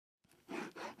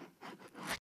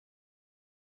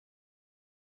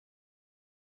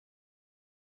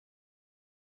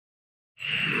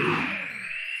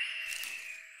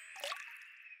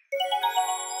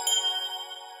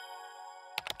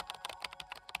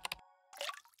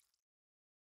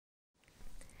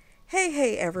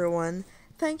Hey everyone,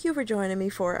 thank you for joining me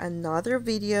for another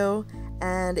video,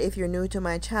 and if you're new to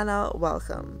my channel,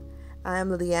 welcome. I'm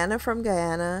Leana from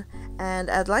Guyana, and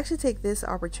I'd like to take this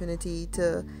opportunity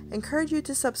to encourage you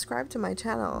to subscribe to my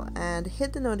channel and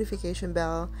hit the notification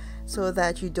bell so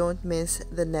that you don't miss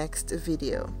the next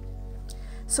video.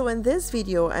 So in this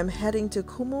video, I'm heading to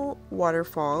Kumu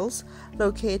Waterfalls,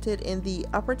 located in the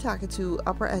Upper Takatu,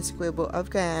 Upper Essequibo of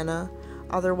Guyana,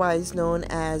 otherwise known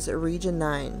as Region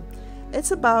 9.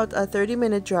 It's about a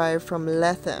 30-minute drive from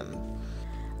Lethem.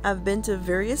 I've been to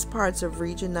various parts of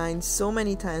Region 9 so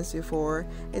many times before,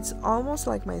 it's almost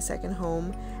like my second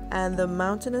home, and the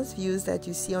mountainous views that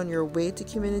you see on your way to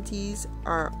communities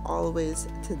are always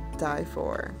to die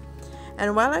for.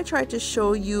 And while I try to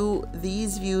show you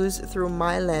these views through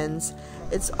my lens,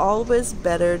 it's always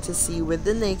better to see with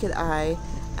the naked eye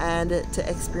and to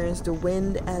experience the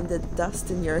wind and the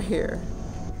dust in your hair.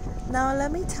 Now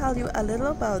let me tell you a little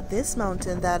about this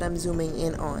mountain that I'm zooming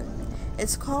in on.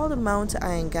 It's called Mount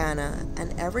Guyana,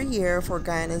 and every year for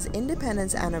Guyana's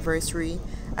independence anniversary,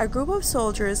 a group of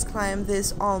soldiers climb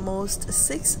this almost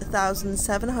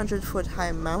 6,700 foot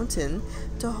high mountain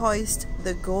to hoist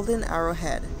the Golden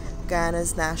Arrowhead,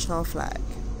 Guyana's national flag.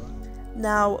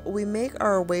 Now we make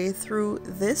our way through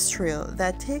this trail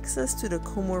that takes us to the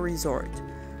Kumu Resort.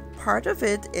 Part of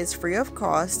it is free of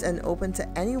cost and open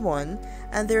to anyone,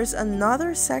 and there's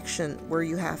another section where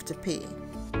you have to pay.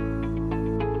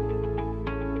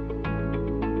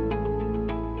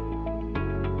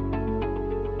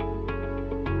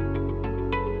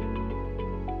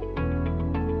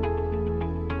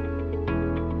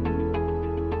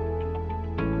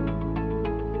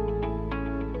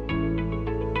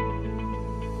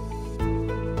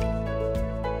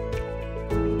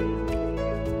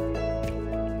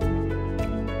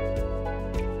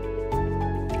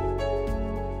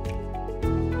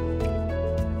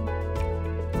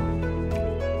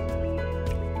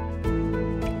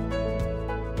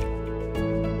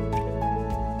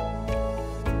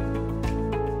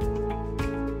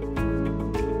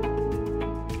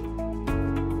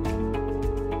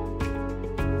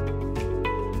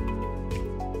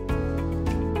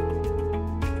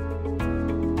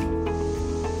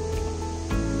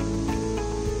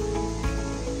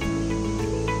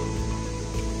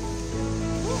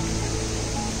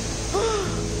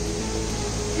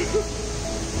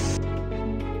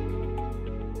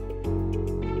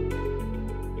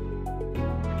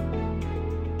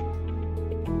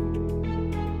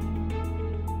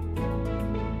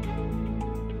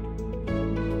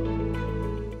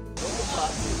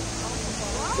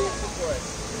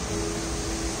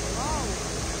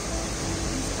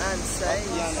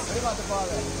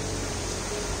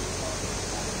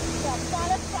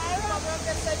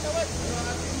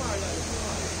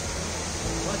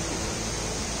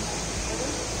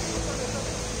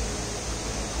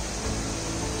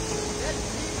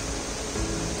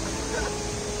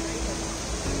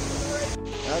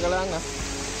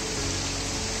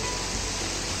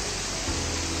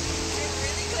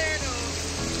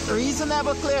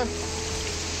 Reasonable clear.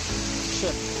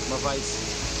 Shit, my vice.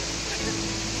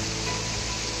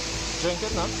 Drink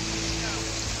it now.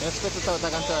 Yes, spit it out, I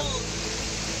can turn.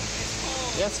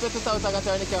 Yes, spit it out, I can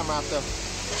turn the camera after.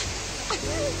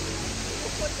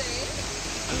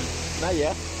 Not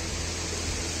yet.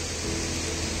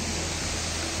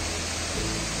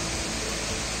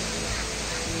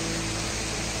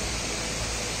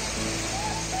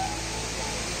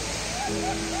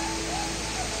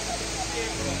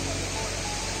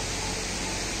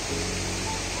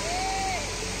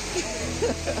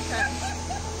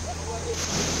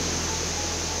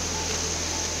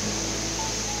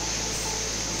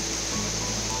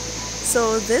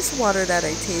 So this water that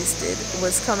I tasted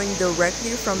was coming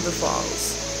directly from the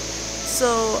falls,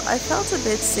 so I felt a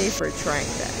bit safer trying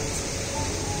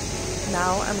that.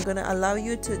 Now I'm gonna allow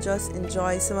you to just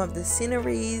enjoy some of the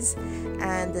sceneries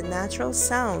and the natural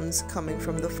sounds coming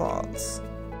from the falls.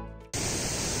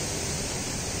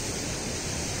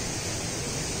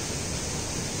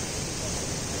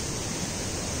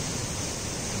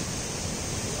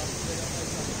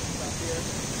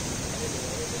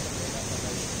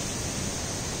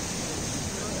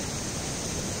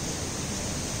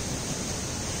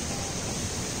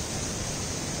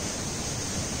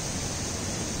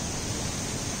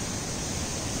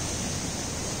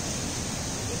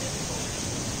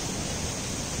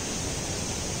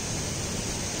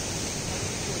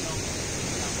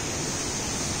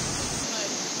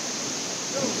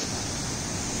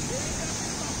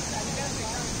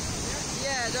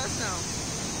 Just now.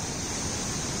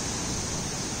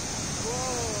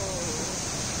 Whoa.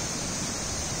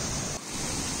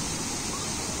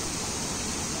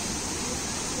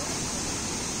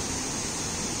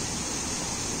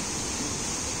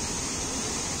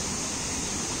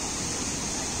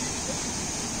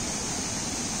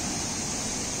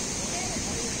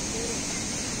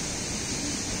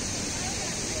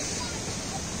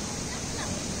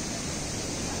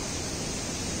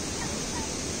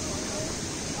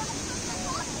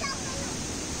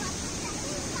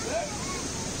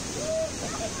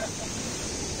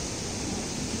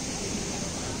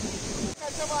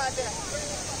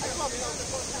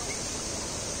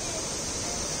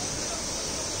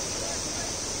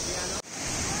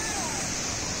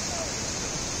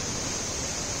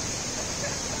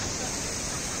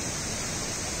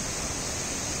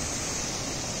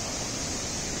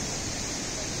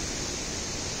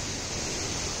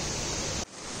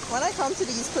 When I come to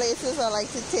these places, I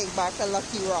like to take back a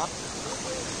lucky rock.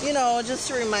 You know, just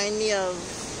to remind me of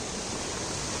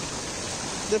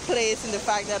the place and the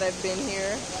fact that I've been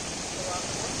here.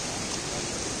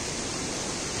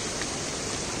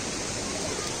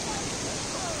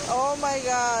 Oh my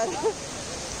God.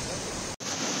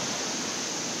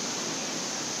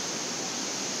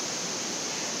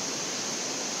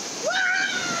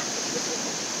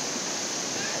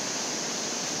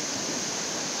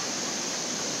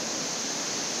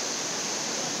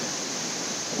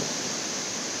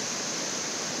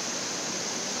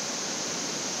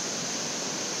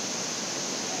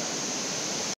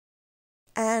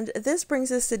 And this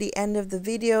brings us to the end of the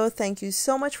video. Thank you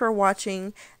so much for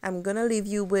watching. I'm gonna leave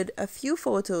you with a few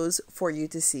photos for you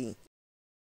to see.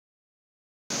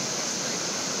 Get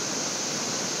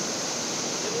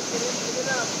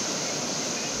it up.